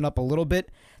creeping up a little bit.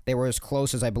 They were as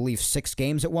close as, I believe, 6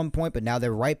 games at one point, but now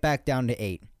they're right back down to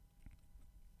 8.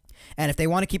 And if they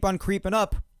want to keep on creeping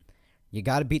up, you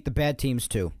got to beat the bad teams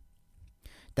too.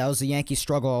 That was the Yankees'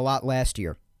 struggle a lot last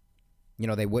year.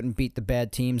 They wouldn't beat the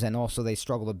bad teams, and also they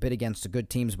struggled a bit against the good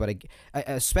teams, but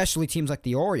especially teams like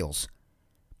the Orioles.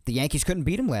 The Yankees couldn't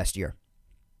beat them last year.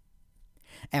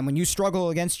 And when you struggle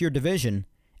against your division,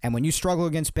 and when you struggle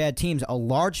against bad teams, a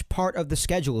large part of the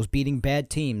schedule is beating bad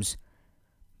teams.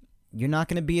 You're not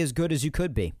going to be as good as you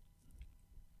could be.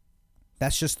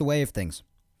 That's just the way of things.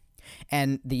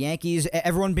 And the Yankees,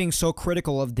 everyone being so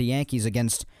critical of the Yankees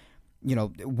against,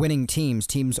 winning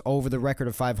teams over the record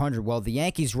of 500. Well, the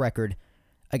Yankees' record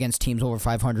against teams over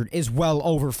 500 is well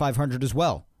over 500 as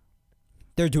well.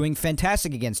 They're doing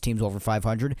fantastic against teams over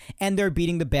 500, and they're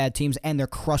beating the bad teams, and they're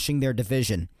crushing their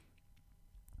division.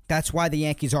 That's why the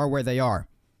Yankees are where they are.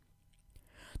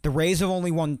 The Rays have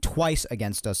only won twice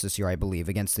against us this year, I believe,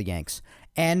 against the Yanks.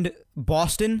 And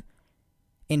Boston,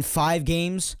 in 5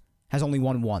 games, has only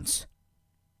won once.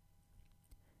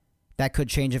 That could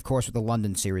change, of course, with the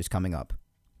London series coming up.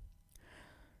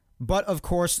 But, of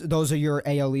course, those are your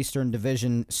AL Eastern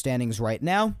Division standings right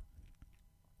now.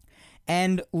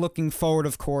 And looking forward,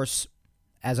 of course,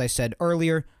 as I said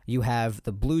earlier, you have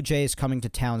the Blue Jays coming to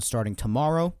town starting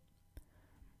tomorrow.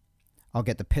 I'll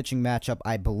get the pitching matchup.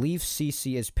 I believe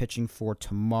CC is pitching for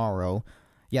tomorrow.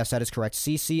 Yes, that is correct.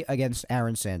 CC against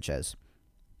Aaron Sanchez.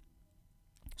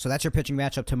 So that's your pitching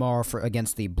matchup tomorrow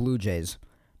against the Blue Jays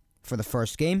for the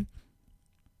first game.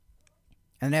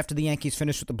 And after the Yankees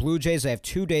finish with the Blue Jays, they have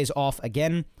 2 days off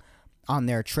again on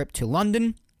their trip to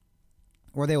London,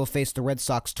 where they will face the Red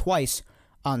Sox twice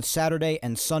on Saturday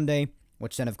and Sunday,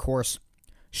 which then, of course,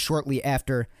 shortly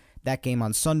after that game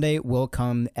on Sunday will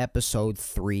come episode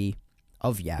 3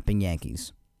 of Yapping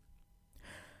Yankees.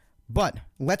 But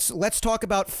let's talk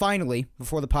about, finally,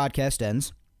 before the podcast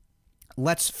ends,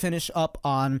 let's finish up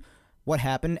on what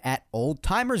happened at Old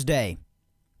Timers Day.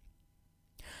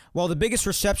 Well, the biggest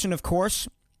reception, of course,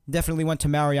 definitely went to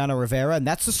Mariano Rivera, and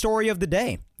that's the story of the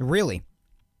day, really.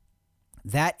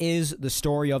 That is the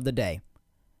story of the day.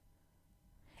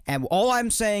 And all I'm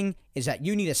saying is that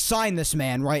you need to sign this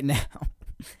man right now.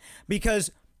 Because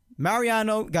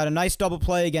Mariano got a nice double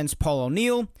play against Paul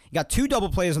O'Neill. He got 2 double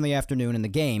plays in the afternoon in the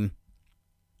game.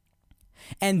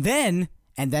 And then,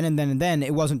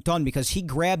 it wasn't done because he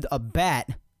grabbed a bat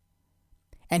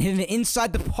and hit an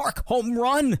inside the park home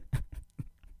run.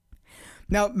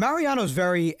 Now, Mariano's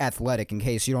very athletic, in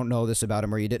case you don't know this about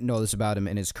him or you didn't know this about him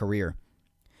in his career.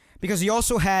 Because he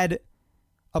also had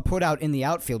a putout in the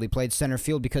outfield. He played center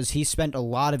field because he spent a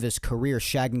lot of his career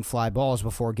shagging fly balls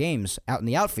before games out in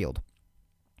the outfield.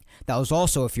 That was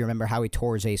also, if you remember, how he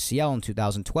tore his ACL in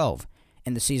 2012,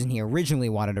 in the season he originally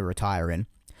wanted to retire in.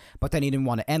 But then he didn't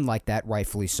want to end like that,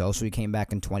 rightfully so he came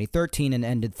back in 2013 and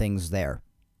ended things there.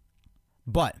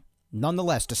 But,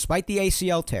 nonetheless, despite the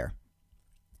ACL tear,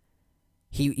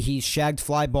 he shagged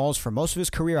fly balls for most of his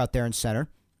career out there in center,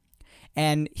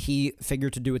 and he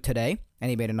figured to do it today, and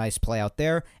he made a nice play out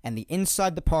there, and the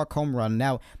inside the park home run.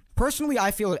 Now, personally,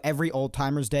 I feel at every Old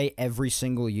Timers Day, every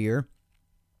single year,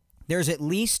 there's at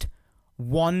least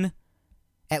one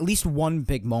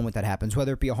big moment that happens,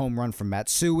 whether it be a home run from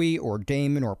Matsui or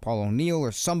Damon or Paul O'Neill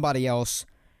or somebody else.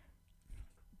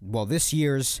 Well, this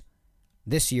year's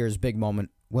big moment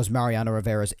was Mariano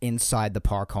Rivera's inside the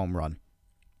park home run.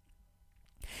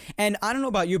 And I don't know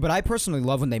about you, but I personally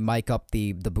love when they mic up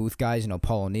the booth guys,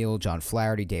 Paul O'Neill, John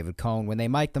Flaherty, David Cohn. When they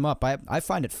mic them up, I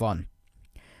find it fun.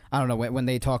 I don't know, when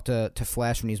they talk to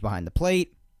Flash when he's behind the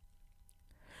plate,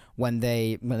 when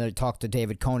they talk to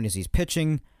David Cohn as he's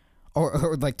pitching,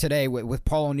 or like today with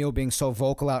Paul O'Neill being so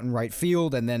vocal out in right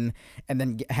field, and then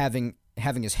having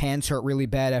his hands hurt really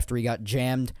bad after he got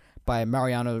jammed by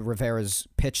Mariano Rivera's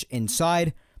pitch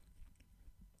inside.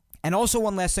 And also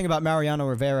one last thing about Mariano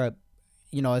Rivera,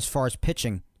 as far as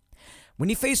pitching, when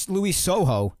he faced Luis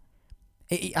Sojo,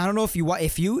 I don't know if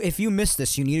you missed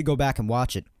this, you need to go back and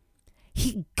watch it.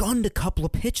 He gunned a couple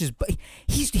of pitches, but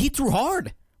he threw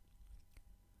hard.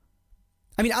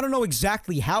 I mean, I don't know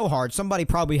exactly how hard. Somebody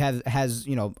probably has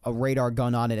a radar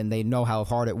gun on it and they know how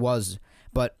hard it was,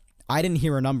 but I didn't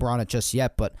hear a number on it just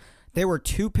yet. But there were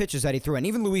 2 pitches that he threw, and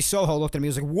even Luis Sojo looked at me. He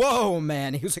was like, "Whoa,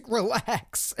 man!" He was like,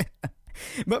 "Relax."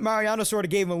 But Mariano sort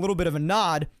of gave him a little bit of a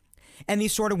nod. And he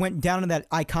sort of went down in that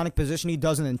iconic position he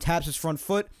does and then taps his front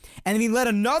foot. And then he let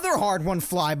another hard one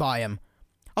fly by him.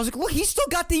 I was like, look, he's still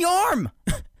got the arm.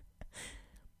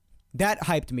 That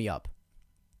hyped me up.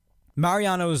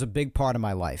 Mariano is a big part of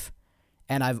my life.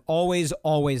 And I've always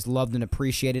loved and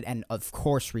appreciated and, of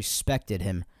course, respected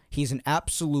him. He's an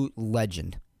absolute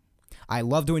legend. I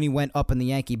loved when he went up in the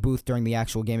Yankee booth during the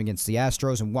actual game against the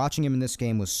Astros. And watching him in this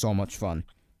game was so much fun.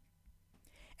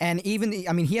 And he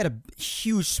had a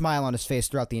huge smile on his face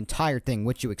throughout the entire thing,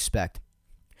 which you expect.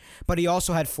 But he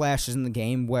also had flashes in the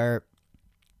game where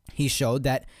he showed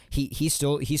that he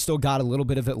still got a little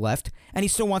bit of it left, and he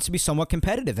still wants to be somewhat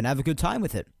competitive and have a good time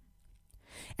with it.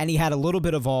 And he had a little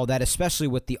bit of all that, especially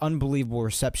with the unbelievable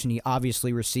reception he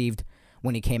obviously received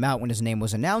when he came out, when his name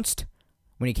was announced,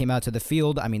 when he came out to the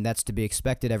field. I mean, that's to be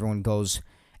expected. Everyone goes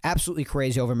absolutely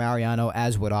crazy over Mariano,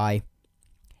 as would I.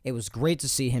 It was great to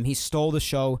see him. He stole the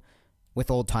show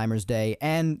with Old Timers Day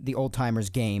and the Old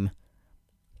Timers game.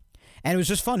 And it was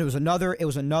just fun. It was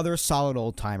another solid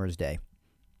Old Timers Day.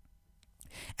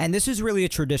 And this is really a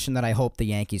tradition that I hope the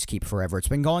Yankees keep forever. It's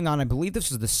been going on, I believe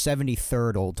this is the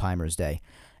 73rd Old Timers Day.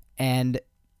 And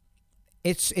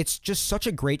it's just such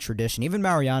a great tradition. Even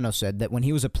Mariano said that when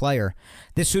he was a player,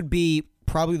 this would be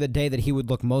probably the day that he would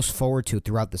look most forward to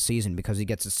throughout the season, because he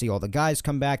gets to see all the guys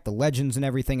come back, the legends and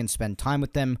everything, and spend time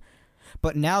with them.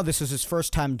 But now this is his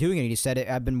first time doing it. He said,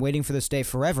 I've been waiting for this day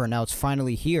forever, and now it's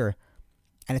finally here.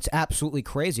 And it's absolutely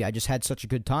crazy. I just had such a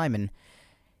good time, and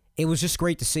it was just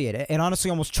great to see it. It honestly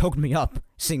almost choked me up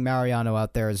seeing Mariano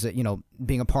out there as,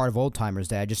 being a part of Old Timers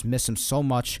Day. I just miss him so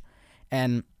much.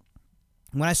 And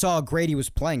when I saw how great he was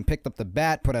playing, picked up the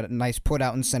bat, put a nice put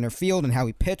out in center field, and how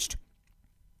he pitched.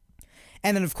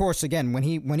 And then, of course, again, when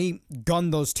he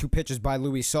gunned those 2 pitches by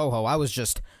Luis Sojo, I was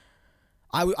just,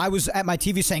 I was at my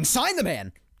TV saying, sign the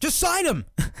man! Just sign him!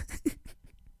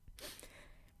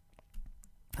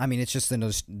 I mean, it's just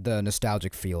the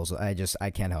nostalgic feels. I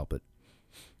can't help it.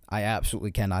 I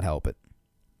absolutely cannot help it.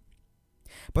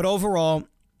 But overall,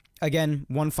 again,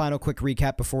 one final quick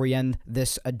recap before we end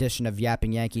this edition of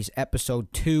Yapping Yankees,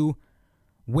 episode 2.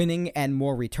 Winning and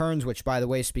more returns, which, by the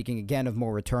way, speaking again of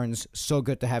more returns, so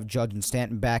good to have Judge and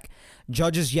Stanton back.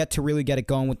 Judge is yet to really get it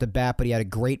going with the bat, but he had a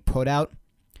great put-out,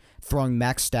 throwing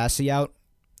Max Stassi out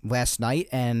last night,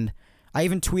 and I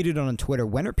even tweeted on Twitter,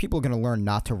 when are people going to learn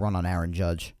not to run on Aaron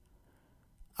Judge?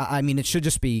 I mean, it should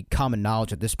just be common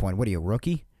knowledge at this point. What are you, a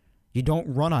rookie? You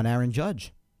don't run on Aaron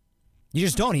Judge. You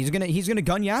just don't. He's gonna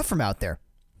gun you out from out there.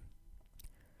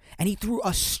 And he threw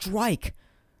a strike.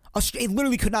 It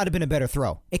literally could not have been a better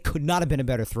throw. It could not have been a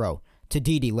better throw to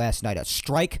Didi last night. A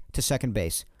strike to second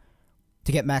base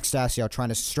to get Max Stassi out trying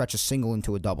to stretch a single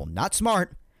into a double. Not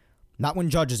smart. Not when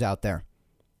Judge is out there.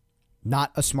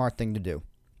 Not a smart thing to do.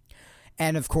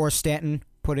 And, of course, Stanton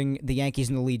putting the Yankees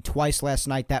in the lead twice last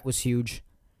night. That was huge.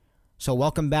 So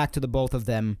welcome back to the both of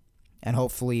them. And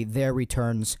hopefully their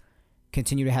returns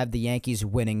continue to have the Yankees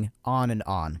winning on and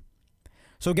on.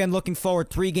 So again, looking forward,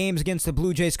 3 games against the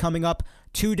Blue Jays coming up.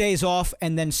 2 days off,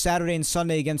 and then Saturday and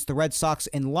Sunday against the Red Sox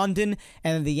in London,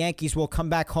 and then the Yankees will come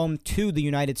back home to the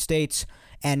United States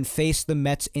and face the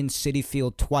Mets in Citi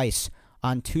Field twice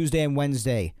on Tuesday and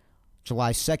Wednesday,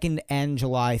 July 2nd and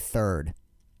July 3rd.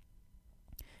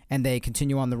 And they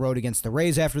continue on the road against the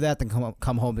Rays after that, then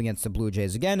come home against the Blue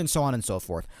Jays again, and so on and so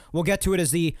forth. We'll get to it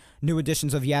as the new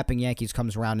editions of Yapping Yankees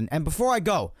comes around. And before I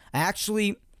go, I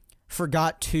actually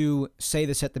forgot to say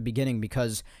this at the beginning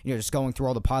because, just going through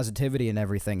all the positivity and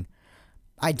everything.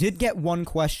 I did get one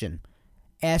question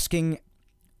asking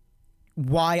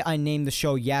why I named the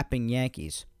show Yapping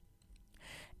Yankees.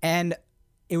 And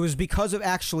it was because of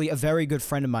actually a very good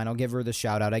friend of mine. I'll give her the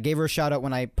shout out. I gave her a shout out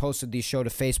when I posted the show to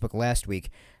Facebook last week.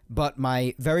 But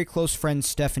my very close friend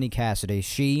Stephanie Cassidy,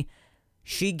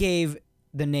 she gave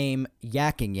the name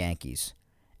Yakking Yankees.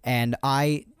 And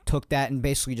I took that and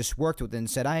basically just worked with it and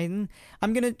said, I'm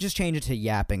going to just change it to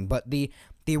Yapping. But the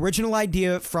original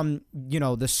idea from,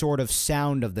 the sort of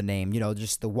sound of the name,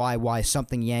 just the why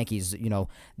something Yankees,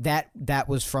 that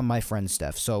was from my friend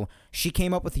Steph. So she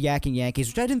came up with Yakking Yankees,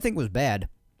 which I didn't think was bad.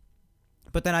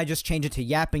 But then I just changed it to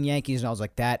Yapping Yankees, and I was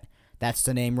like, that's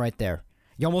the name right there.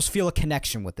 You almost feel a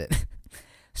connection with it.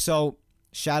 So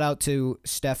shout out to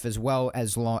Steph as well,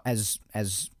 as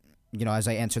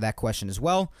I answer that question as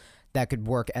well. That could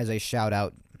work as a shout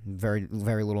out. Very,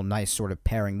 very little nice sort of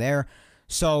pairing there.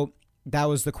 So that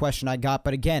was the question I got.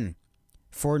 But again,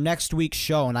 for next week's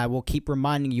show, and I will keep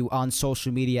reminding you on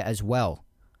social media as well,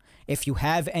 if you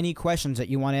have any questions that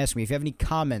you want to ask me, if you have any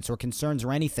comments or concerns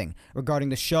or anything regarding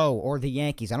the show or the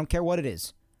Yankees, I don't care what it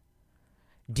is,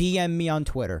 DM me on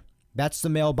Twitter. That's the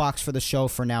mailbox for the show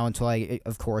for now until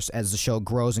of course, as the show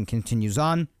grows and continues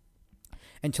on,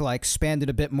 until I expand it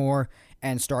a bit more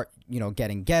and start,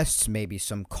 getting guests, maybe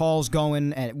some calls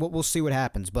going, and we'll see what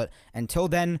happens. But until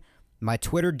then, my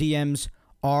Twitter DMs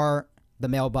are the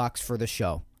mailbox for the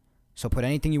show. So put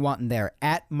anything you want in there.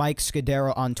 At Mike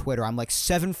Scudero on Twitter. I'm like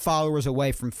 7 followers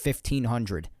away from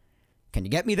 1,500. Can you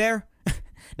get me there?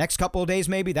 Next couple of days,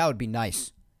 maybe? That would be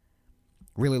nice.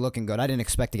 Really looking good. I didn't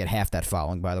expect to get half that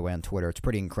following, by the way, on Twitter. It's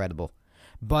pretty incredible.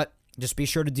 But just be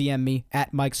sure to DM me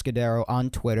at Mike Scudero on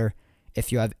Twitter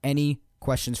if you have any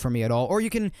questions for me at all. Or you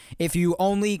can, if you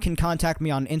only can contact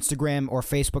me on Instagram or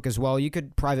Facebook as well, you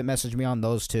could private message me on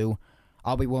those two.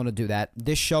 I'll be willing to do that.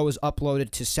 This show is uploaded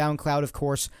to SoundCloud, of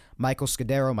course, Michael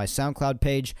Scudero, my SoundCloud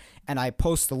page, and I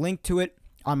post the link to it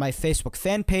on my Facebook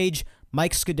fan page,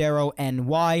 Mike Scudero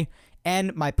NY,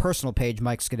 and my personal page,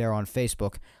 Mike Scudero on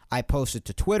Facebook. I post it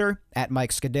to Twitter at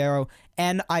Mike Scudero,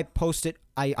 and I post it,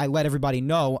 I let everybody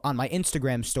know on my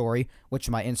Instagram story, which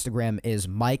my Instagram is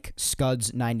Mike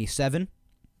Scuds97.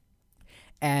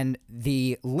 And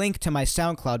the link to my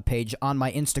SoundCloud page on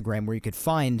my Instagram, where you could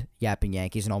find Yapping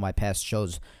Yankees and all my past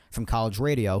shows from college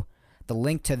radio, the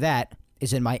link to that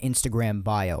is in my Instagram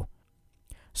bio.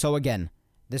 So again,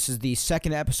 this is the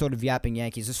second episode of Yapping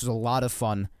Yankees. This was a lot of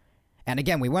fun. And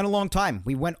again, we went a long time.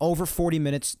 We went over 40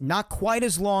 minutes. Not quite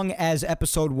as long as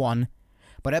episode 1,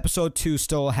 but episode 2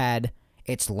 still had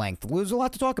its length. There was a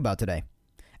lot to talk about today.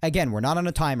 Again, we're not on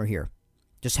a timer here.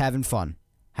 Just having fun.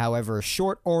 However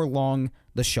short or long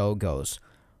the show goes.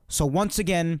 So once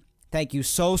again, thank you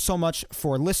so much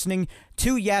for listening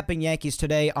to Yapping Yankees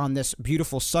today on this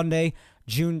beautiful Sunday,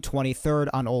 June 23rd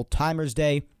on Old Timers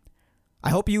Day. I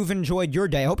hope you've enjoyed your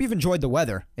day. I hope you've enjoyed the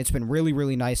weather. It's been really,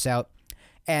 really nice out.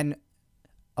 And,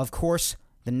 of course,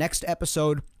 the next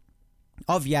episode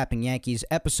of Yapping Yankees,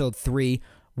 episode 3,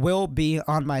 will be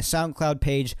on my SoundCloud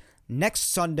page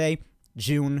next Sunday,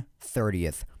 June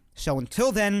 30th. So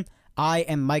until then, I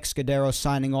am Mike Scudero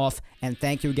signing off, and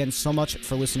thank you again so much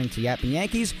for listening to Yapping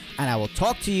Yankees, and I will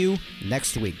talk to you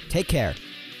next week. Take care.